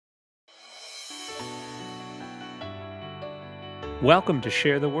Welcome to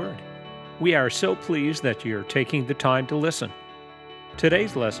Share the Word. We are so pleased that you're taking the time to listen.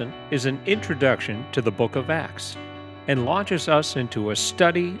 Today's lesson is an introduction to the book of Acts and launches us into a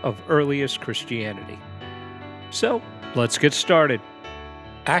study of earliest Christianity. So, let's get started.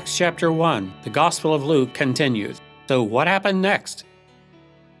 Acts chapter 1, the Gospel of Luke continues. So what happened next?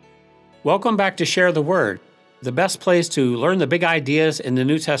 Welcome back to Share the Word, the best place to learn the big ideas in the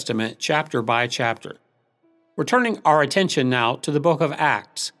New Testament chapter by chapter. We're turning our attention now to the book of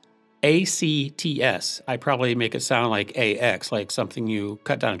Acts, A-C-T-S. I probably make it sound like A-X, like something you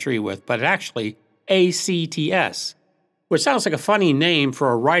cut down a tree with, but actually A-C-T-S, which sounds like a funny name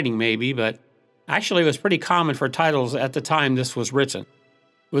for a writing maybe, but actually it was pretty common for titles at the time this was written.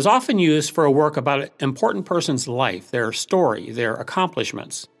 It was often used for a work about an important person's life, their story, their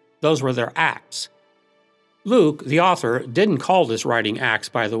accomplishments. Those were their acts. Luke, the author, didn't call this writing Acts,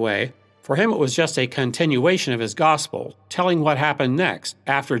 by the way. For him, it was just a continuation of his gospel, telling what happened next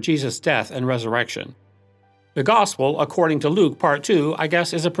after Jesus' death and resurrection. The Gospel, according to Luke, part 2, I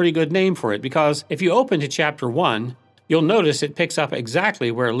guess is a pretty good name for it, because if you open to chapter 1, you'll notice it picks up exactly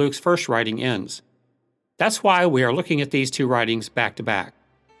where Luke's first writing ends. That's why we are looking at these two writings back to back.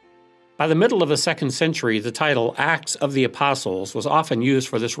 By the middle of the 2nd century, the title Acts of the Apostles was often used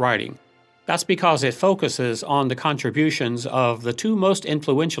for this writing. That's because it focuses on the contributions of the two most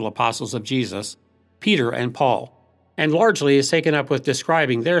influential apostles of Jesus, Peter and Paul, and largely is taken up with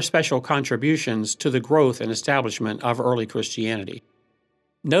describing their special contributions to the growth and establishment of early Christianity.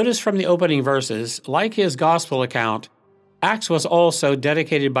 Notice from the opening verses, like his gospel account, Acts was also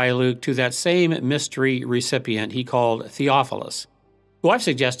dedicated by Luke to that same mystery recipient he called Theophilus, who I've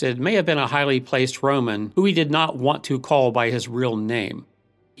suggested may have been a highly placed Roman who he did not want to call by his real name.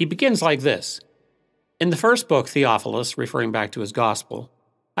 He begins like this. In the first book, Theophilus, referring back to his gospel,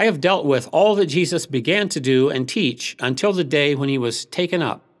 I have dealt with all that Jesus began to do and teach until the day when he was taken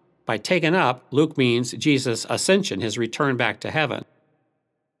up. By taken up, Luke means Jesus' ascension, his return back to heaven.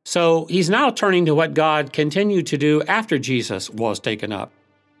 So he's now turning to what God continued to do after Jesus was taken up,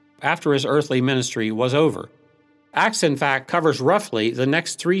 after his earthly ministry was over. Acts, in fact, covers roughly the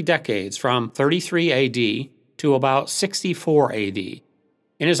next 3 decades from 33 AD to about 64 AD.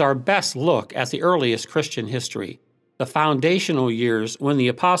 It is our best look at the earliest Christian history, the foundational years when the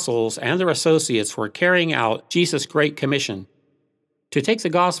apostles and their associates were carrying out Jesus' Great Commission to take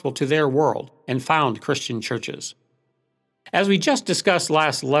the gospel to their world and found Christian churches. As we just discussed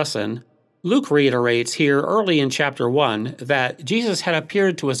last lesson, Luke reiterates here early in chapter 1 that Jesus had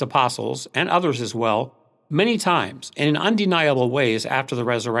appeared to his apostles, and others as well, many times and in undeniable ways after the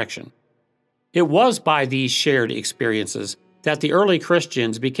resurrection. It was by these shared experiences that the early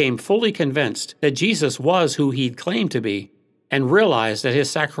Christians became fully convinced that Jesus was who he'd claimed to be, and realized that his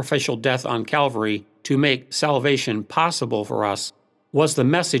sacrificial death on Calvary to make salvation possible for us was the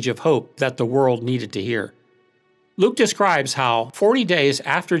message of hope that the world needed to hear. Luke describes how 40 days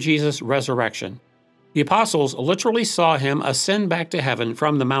after Jesus' resurrection, the apostles literally saw him ascend back to heaven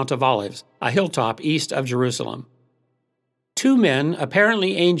from the Mount of Olives, a hilltop east of Jerusalem. 2 men,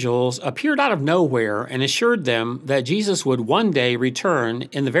 apparently angels, appeared out of nowhere and assured them that Jesus would one day return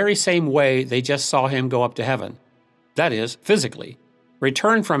in the very same way they just saw him go up to heaven. That is, physically.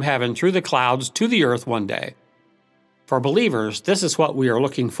 Return from heaven through the clouds to the earth one day. For believers, this is what we are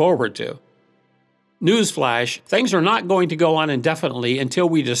looking forward to. Newsflash, things are not going to go on indefinitely until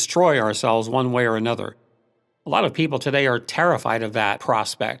we destroy ourselves one way or another. A lot of people today are terrified of that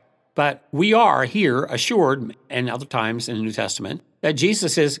prospect. But we are here assured, and other times in the New Testament, that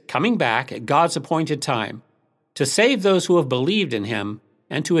Jesus is coming back at God's appointed time to save those who have believed in him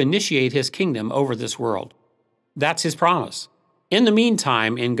and to initiate his kingdom over this world. That's his promise. In the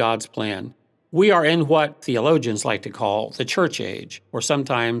meantime, in God's plan, we are in what theologians like to call the church age, or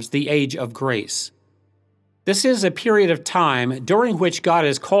sometimes the age of grace. This is a period of time during which God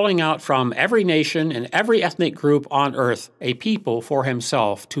is calling out from every nation and every ethnic group on earth a people for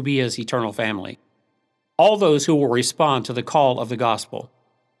himself to be his eternal family. All those who will respond to the call of the gospel.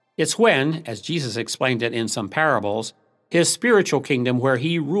 It's when, as Jesus explained it in some parables, his spiritual kingdom where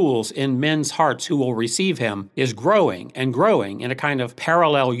he rules in men's hearts who will receive him is growing and growing in a kind of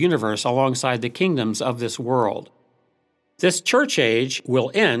parallel universe alongside the kingdoms of this world. This church age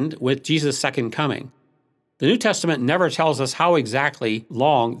will end with Jesus' second coming. The New Testament never tells us how exactly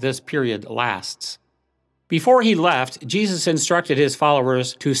long this period lasts. Before he left, Jesus instructed his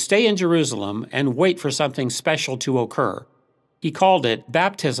followers to stay in Jerusalem and wait for something special to occur. He called it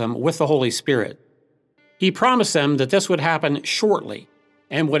baptism with the Holy Spirit. He promised them that this would happen shortly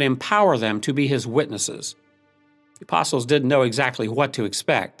and would empower them to be his witnesses. The apostles didn't know exactly what to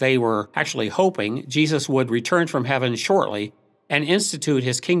expect. They were actually hoping Jesus would return from heaven shortly and institute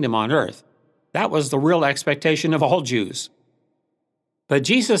his kingdom on earth. That was the real expectation of all Jews. But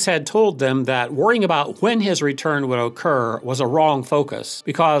Jesus had told them that worrying about when his return would occur was a wrong focus,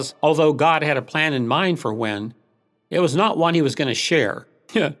 because although God had a plan in mind for when, it was not one he was going to share.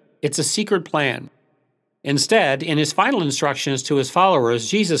 It's a secret plan. Instead, in his final instructions to his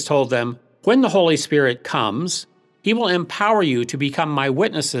followers, Jesus told them, "When the Holy Spirit comes, he will empower you to become my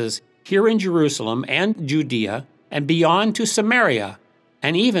witnesses here in Jerusalem and Judea and beyond to Samaria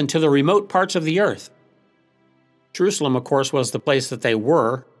and even to the remote parts of the earth." Jerusalem, of course, was the place that they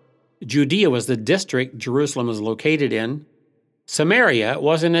were. Judea was the district Jerusalem was located in. Samaria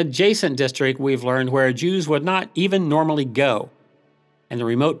was an adjacent district, we've learned, where Jews would not even normally go. And the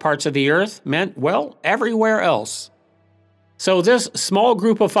remote parts of the earth meant, well, everywhere else. So this small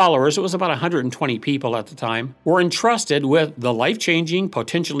group of followers, it was about 120 people at the time, were entrusted with the life-changing,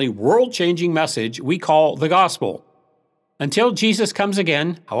 potentially world-changing message we call the gospel. Until Jesus comes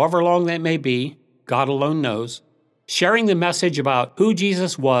again, however long that may be, God alone knows, sharing the message about who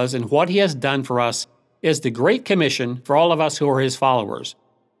Jesus was and what he has done for us is the Great Commission for all of us who are his followers.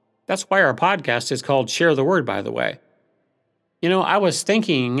 That's why our podcast is called Share the Word, by the way. You know, I was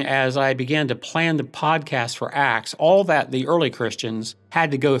thinking as I began to plan the podcast for Acts, all that the early Christians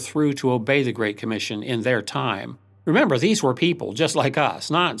had to go through to obey the Great Commission in their time. Remember, these were people just like us,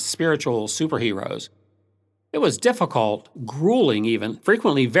 not spiritual superheroes. It was difficult, grueling even,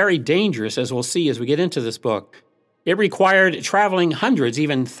 frequently very dangerous, as we'll see as we get into this book. It required traveling hundreds,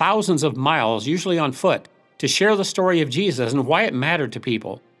 even thousands of miles, usually on foot, to share the story of Jesus and why it mattered to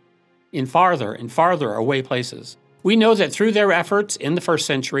people in farther and farther away places. We know that through their efforts in the first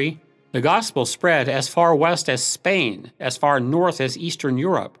century, the gospel spread as far west as Spain, as far north as Eastern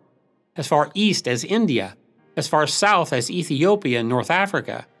Europe, as far east as India, as far south as Ethiopia and North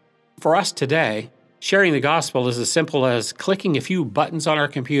Africa. For us today, sharing the gospel is as simple as clicking a few buttons on our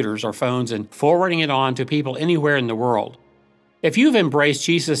computers or phones and forwarding it on to people anywhere in the world. If you've embraced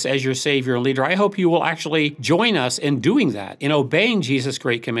Jesus as your Savior and leader, I hope you will actually join us in doing that, in obeying Jesus'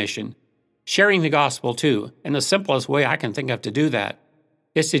 Great Commission, sharing the gospel too. And the simplest way I can think of to do that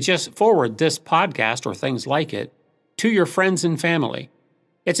is to just forward this podcast or things like it to your friends and family.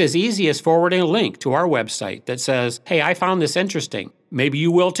 It's as easy as forwarding a link to our website that says, "Hey, I found this interesting. Maybe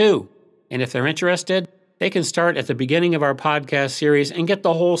you will too." And if they're interested, they can start at the beginning of our podcast series and get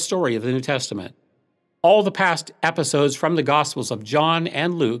the whole story of the New Testament. All the past episodes from the Gospels of John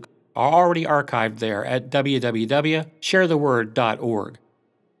and Luke are already archived there at www.sharetheword.org.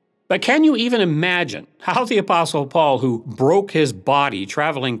 But can you even imagine how the Apostle Paul, who broke his body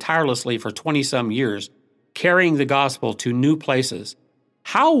traveling tirelessly for 20-some years, carrying the gospel to new places,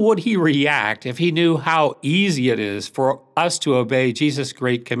 how would he react if he knew how easy it is for us to obey Jesus'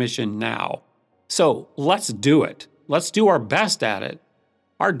 Great Commission now? So let's do it. Let's do our best at it.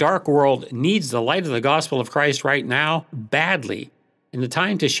 Our dark world needs the light of the gospel of Christ right now badly, and the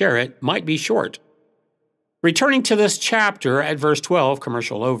time to share it might be short. Returning to this chapter at verse 12,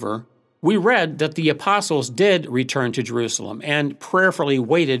 commercial over, we read that the apostles did return to Jerusalem and prayerfully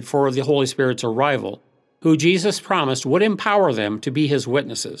waited for the Holy Spirit's arrival, who Jesus promised would empower them to be his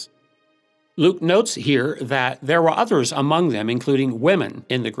witnesses. Luke notes here that there were others among them, including women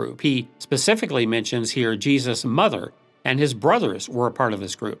in the group. He specifically mentions here Jesus' mother, and his brothers were a part of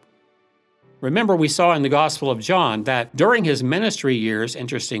this group. Remember, we saw in the Gospel of John that during his ministry years,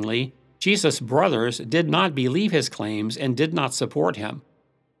 interestingly, Jesus' brothers did not believe his claims and did not support him.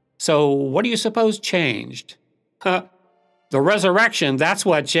 So what do you suppose changed? The resurrection, that's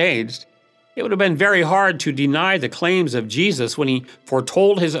what changed. It would have been very hard to deny the claims of Jesus when he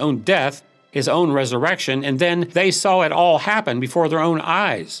foretold his own death, his own resurrection, and then they saw it all happen before their own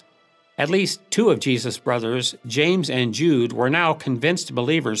eyes. At least two of Jesus' brothers, James and Jude, were now convinced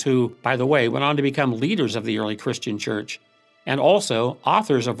believers who, by the way, went on to become leaders of the early Christian church, and also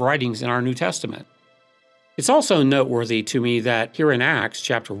authors of writings in our New Testament. It's also noteworthy to me that here in Acts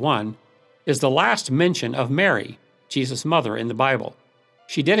chapter 1 is the last mention of Mary, Jesus' mother, in the Bible.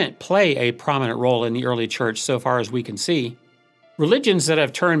 She didn't play a prominent role in the early church so far as we can see. Religions that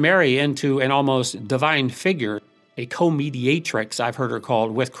have turned Mary into an almost divine figure, a co-mediatrix I've heard her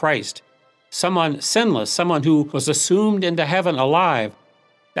called, with Christ, someone sinless, someone who was assumed into heaven alive,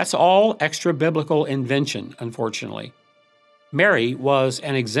 that's all extra-biblical invention, unfortunately. Mary was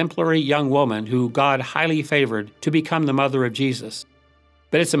an exemplary young woman who God highly favored to become the mother of Jesus.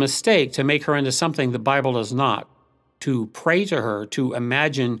 But it's a mistake to make her into something the Bible does not, to pray to her, to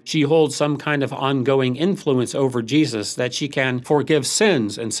imagine she holds some kind of ongoing influence over Jesus, that she can forgive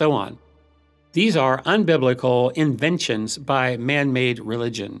sins, and so on. These are unbiblical inventions by man-made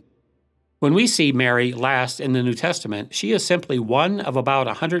religion. When we see Mary last in the New Testament, she is simply one of about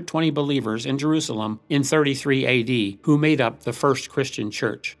 120 believers in Jerusalem in 33 AD who made up the first Christian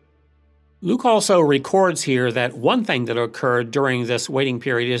church. Luke also records here that one thing that occurred during this waiting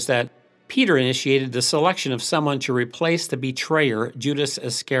period is that Peter initiated the selection of someone to replace the betrayer, Judas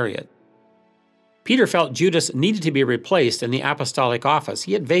Iscariot. Peter felt Judas needed to be replaced in the apostolic office.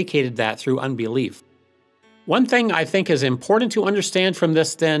 He had vacated that through unbelief. One thing I think is important to understand from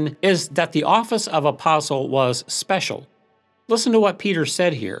this, then, is that the office of apostle was special. Listen to what Peter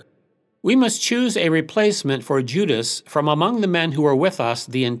said here. We must choose a replacement for Judas from among the men who were with us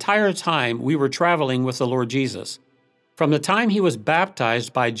the entire time we were traveling with the Lord Jesus, from the time he was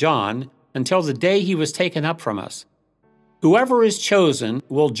baptized by John until the day he was taken up from us. Whoever is chosen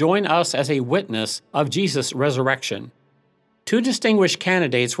will join us as a witness of Jesus' resurrection. Two distinguished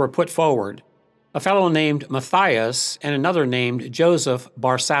candidates were put forward, a fellow named Matthias and another named Joseph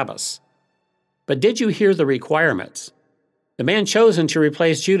Barsabbas. But did you hear the requirements? The man chosen to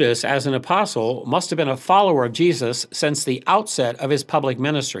replace Judas as an apostle must have been a follower of Jesus since the outset of his public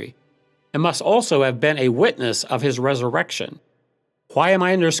ministry, and must also have been a witness of his resurrection. Why am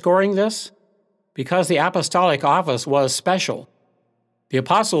I underscoring this? Because the apostolic office was special. The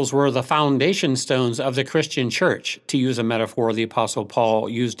apostles were the foundation stones of the Christian church, to use a metaphor the Apostle Paul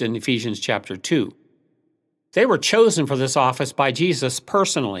used in Ephesians chapter 2. They were chosen for this office by Jesus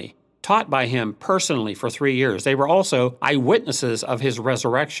personally, taught by him personally for 3 years. They were also eyewitnesses of his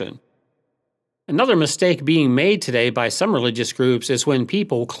resurrection. Another mistake being made today by some religious groups is when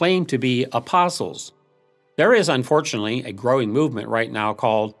people claim to be apostles. There is, unfortunately, a growing movement right now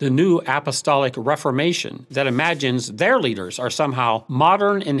called the New Apostolic Reformation that imagines their leaders are somehow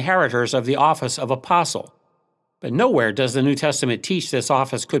modern inheritors of the office of apostle. But nowhere does the New Testament teach this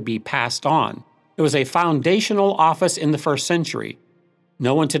office could be passed on. It was a foundational office in the first century.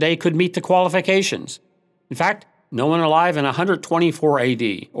 No one today could meet the qualifications. In fact, no one alive in 124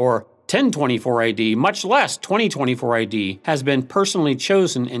 AD or 1024 AD, much less 2024 AD, has been personally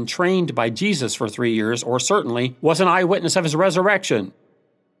chosen and trained by Jesus for 3 years, or certainly was an eyewitness of his resurrection.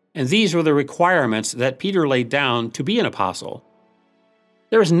 And these were the requirements that Peter laid down to be an apostle.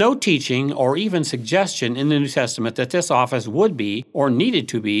 There is no teaching or even suggestion in the New Testament that this office would be, or needed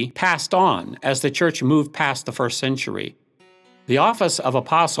to be, passed on as the church moved past the first century. The office of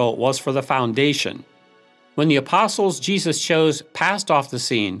apostle was for the foundation. When the apostles Jesus chose passed off the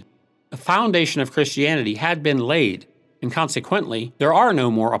scene, the foundation of Christianity had been laid, and consequently, there are no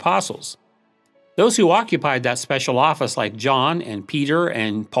more apostles. Those who occupied that special office, like John and Peter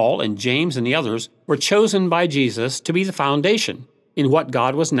and Paul and James and the others, were chosen by Jesus to be the foundation in what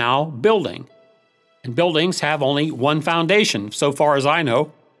God was now building. And buildings have only one foundation, so far as I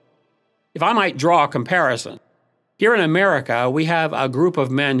know. If I might draw a comparison, here in America, we have a group of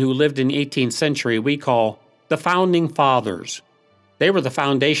men who lived in the 18th century we call the Founding Fathers. They were the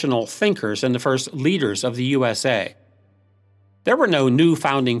foundational thinkers and the first leaders of the USA. There were no new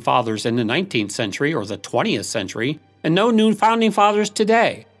founding fathers in the 19th century or the 20th century, and no new founding fathers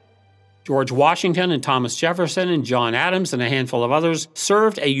today. George Washington and Thomas Jefferson and John Adams and a handful of others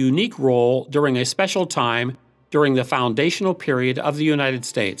served a unique role during a special time during the foundational period of the United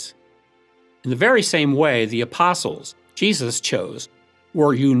States. In the very same way, the apostles Jesus chose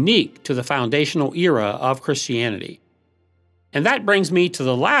were unique to the foundational era of Christianity. And that brings me to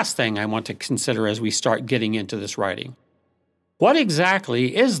the last thing I want to consider as we start getting into this writing. What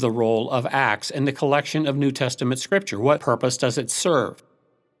exactly is the role of Acts in the collection of New Testament scripture? What purpose does it serve?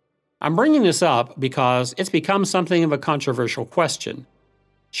 I'm bringing this up because it's become something of a controversial question.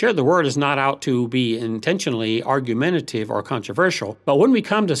 Share the Word is not out to be intentionally argumentative or controversial, but when we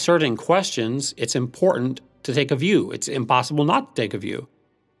come to certain questions, it's important to take a view. It's impossible not to take a view.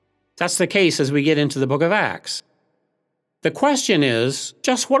 That's the case as we get into the book of Acts. The question is,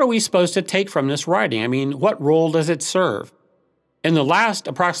 just what are we supposed to take from this writing? I mean, what role does it serve? In the last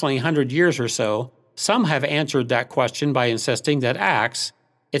approximately 100 years or so, some have answered that question by insisting that Acts,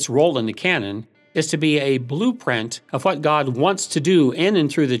 its role in the canon, is to be a blueprint of what God wants to do in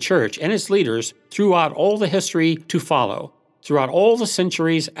and through the church and its leaders throughout all the history to follow, throughout all the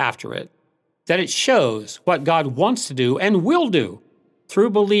centuries after it. That it shows what God wants to do and will do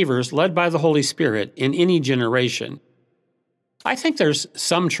through believers led by the Holy Spirit in any generation. I think there's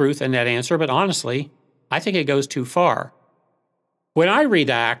some truth in that answer, but honestly, I think it goes too far. When I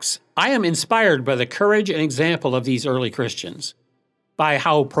read Acts, I am inspired by the courage and example of these early Christians, by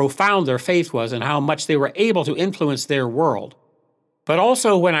how profound their faith was and how much they were able to influence their world. But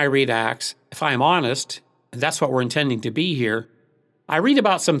also when I read Acts, if I'm honest, and that's what we're intending to be here, I read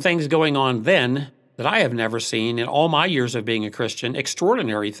about some things going on then that I have never seen in all my years of being a Christian,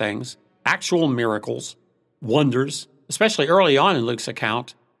 extraordinary things, actual miracles, wonders, especially early on in Luke's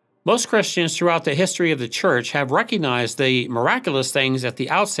account. Most Christians throughout the history of the church have recognized the miraculous things at the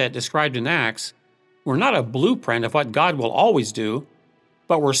outset described in Acts were not a blueprint of what God will always do,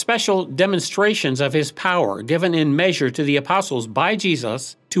 but were special demonstrations of His power given in measure to the apostles by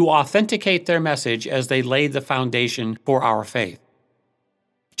Jesus to authenticate their message as they laid the foundation for our faith.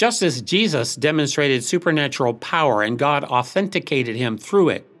 Just as Jesus demonstrated supernatural power and God authenticated Him through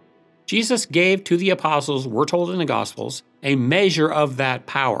it, Jesus gave to the apostles, we're told in the Gospels, a measure of that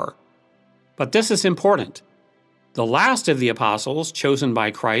power. But this is important. The last of the apostles chosen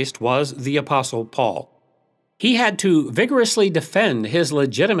by Christ was the Apostle Paul. He had to vigorously defend his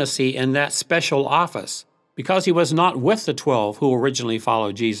legitimacy in that special office because he was not with the 12 who originally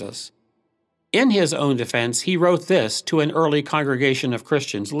followed Jesus. In his own defense, he wrote this to an early congregation of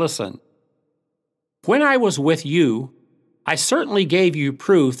Christians. Listen, "When I was with you, I certainly gave you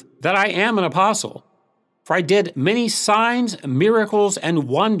proof that I am an apostle, for I did many signs, miracles, and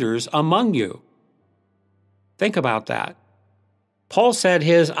wonders among you." Think about that. Paul said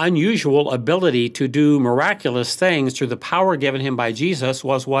his unusual ability to do miraculous things through the power given him by Jesus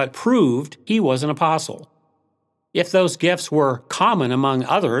was what proved he was an apostle. If those gifts were common among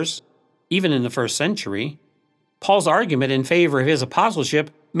others, even in the first century, Paul's argument in favor of his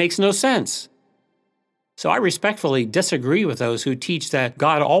apostleship makes no sense. So I respectfully disagree with those who teach that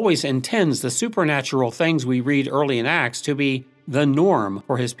God always intends the supernatural things we read early in Acts to be the norm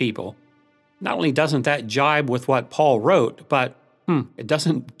for His people. Not only doesn't that jibe with what Paul wrote, but it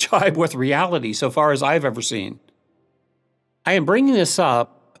doesn't jibe with reality so far as I've ever seen. I am bringing this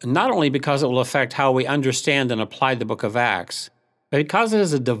up not only because it will affect how we understand and apply the book of Acts, but because it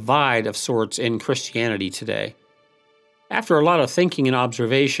is a divide of sorts in Christianity today. After a lot of thinking and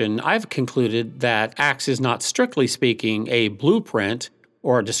observation, I've concluded that Acts is not strictly speaking a blueprint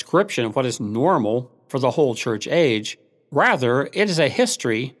or a description of what is normal for the whole church age. Rather, it is a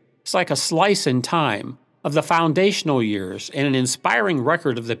history, it's like a slice in time, of the foundational years and an inspiring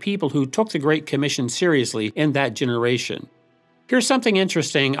record of the people who took the Great Commission seriously in that generation. Here's something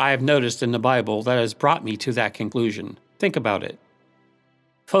interesting I have noticed in the Bible that has brought me to that conclusion. Think about it.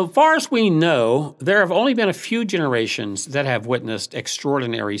 So far as we know, there have only been a few generations that have witnessed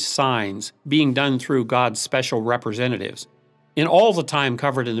extraordinary signs being done through God's special representatives in all the time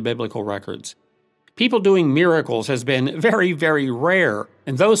covered in the biblical records. People doing miracles has been very, very rare,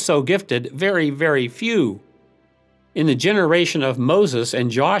 and those so gifted, very, very few. In the generation of Moses and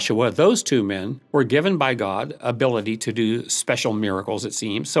Joshua, those two men were given by God ability to do special miracles, it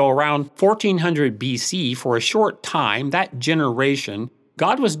seems. So around 1400 BC, for a short time, that generation,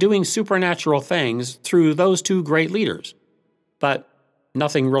 God was doing supernatural things through those two great leaders. But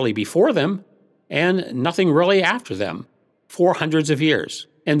nothing really before them, and nothing really after them, for hundreds of years.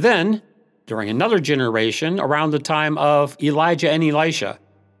 And then, during another generation, around the time of Elijah and Elisha,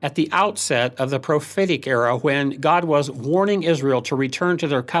 at the outset of the prophetic era when God was warning Israel to return to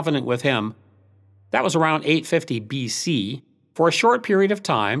their covenant with Him, that was around 850 BC, for a short period of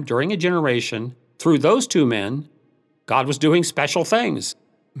time, during a generation, through those two men, God was doing special things.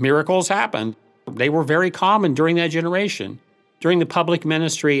 Miracles happened. They were very common during that generation. During the public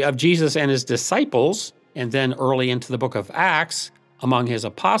ministry of Jesus and His disciples, and then early into the book of Acts, among His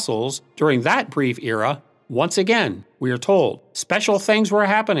apostles, during that brief era, once again, we are told, special things were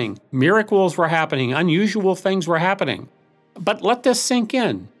happening, miracles were happening, unusual things were happening. But let this sink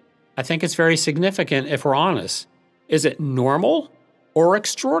in. I think it's very significant if we're honest. Is it normal or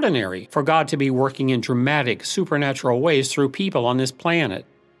extraordinary for God to be working in dramatic, supernatural ways through people on this planet?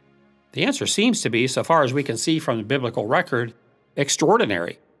 The answer seems to be, so far as we can see from the biblical record,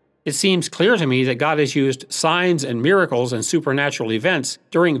 extraordinary. It seems clear to me that God has used signs and miracles and supernatural events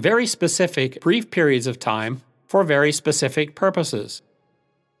during very specific, brief periods of time for very specific purposes.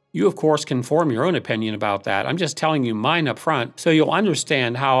 You, of course, can form your own opinion about that. I'm just telling you mine up front so you'll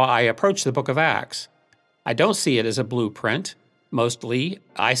understand how I approach the book of Acts. I don't see it as a blueprint. Mostly,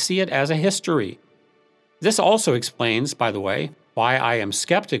 I see it as a history. This also explains, by the way, why I am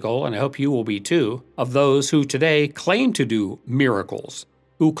skeptical, and I hope you will be too, of those who today claim to do miracles,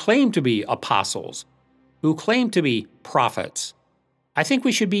 who claim to be apostles, who claim to be prophets. I think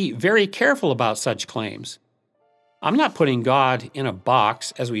we should be very careful about such claims. I'm not putting God in a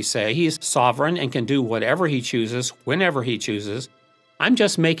box, as we say. He is sovereign and can do whatever He chooses, whenever He chooses. I'm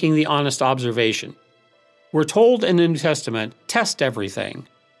just making the honest observation. We're told in the New Testament, test everything.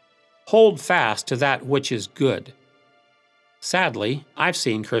 Hold fast to that which is good. Sadly, I've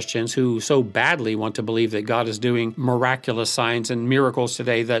seen Christians who so badly want to believe that God is doing miraculous signs and miracles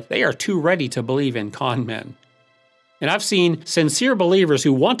today that they are too ready to believe in con men. And I've seen sincere believers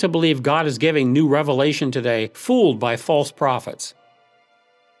who want to believe God is giving new revelation today fooled by false prophets.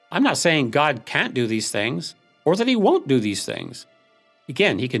 I'm not saying God can't do these things or that He won't do these things.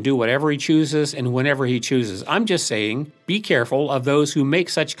 Again, He can do whatever He chooses and whenever He chooses. I'm just saying, be careful of those who make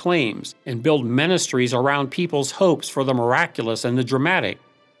such claims and build ministries around people's hopes for the miraculous and the dramatic.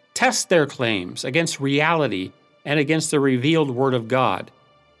 Test their claims against reality and against the revealed Word of God.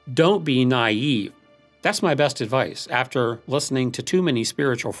 Don't be naive. That's my best advice after listening to too many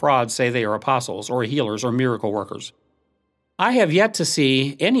spiritual frauds say they are apostles or healers or miracle workers. I have yet to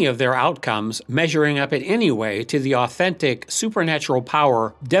see any of their outcomes measuring up in any way to the authentic supernatural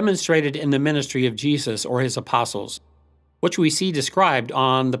power demonstrated in the ministry of Jesus or His apostles, which we see described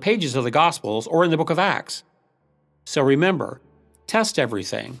on the pages of the Gospels or in the book of Acts. So remember, test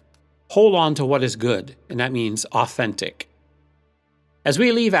everything. Hold on to what is good, and that means authentic. As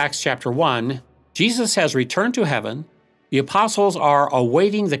we leave Acts chapter 1, Jesus has returned to heaven, the apostles are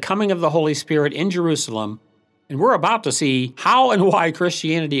awaiting the coming of the Holy Spirit in Jerusalem, and we're about to see how and why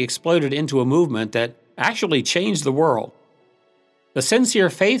Christianity exploded into a movement that actually changed the world. The sincere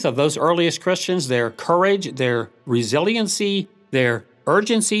faith of those earliest Christians, their courage, their resiliency, their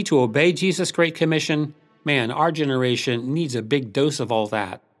urgency to obey Jesus' Great Commission, man, our generation needs a big dose of all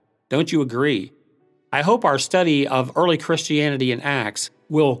that. Don't you agree? I hope our study of early Christianity in Acts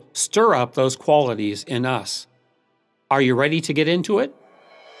will stir up those qualities in us. Are you ready to get into it?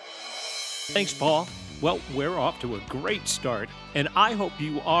 Thanks, Paul. Well, we're off to a great start, and I hope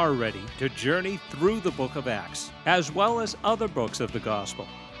you are ready to journey through the book of Acts, as well as other books of the Gospel.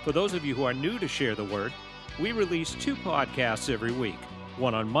 For those of you who are new to Share the Word, we release 2 podcasts every week,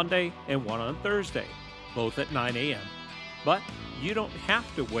 one on Monday and one on Thursday, both at 9 a.m. But you don't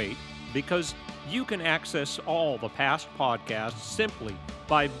have to wait, because you can access all the past podcasts simply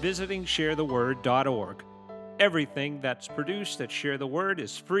by visiting sharetheword.org. Everything that's produced at Share the Word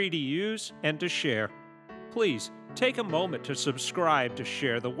is free to use and to share. Please take a moment to subscribe to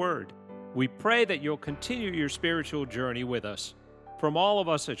Share the Word. We pray that you'll continue your spiritual journey with us. From all of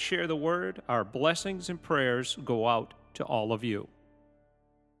us at Share the Word, our blessings and prayers go out to all of you.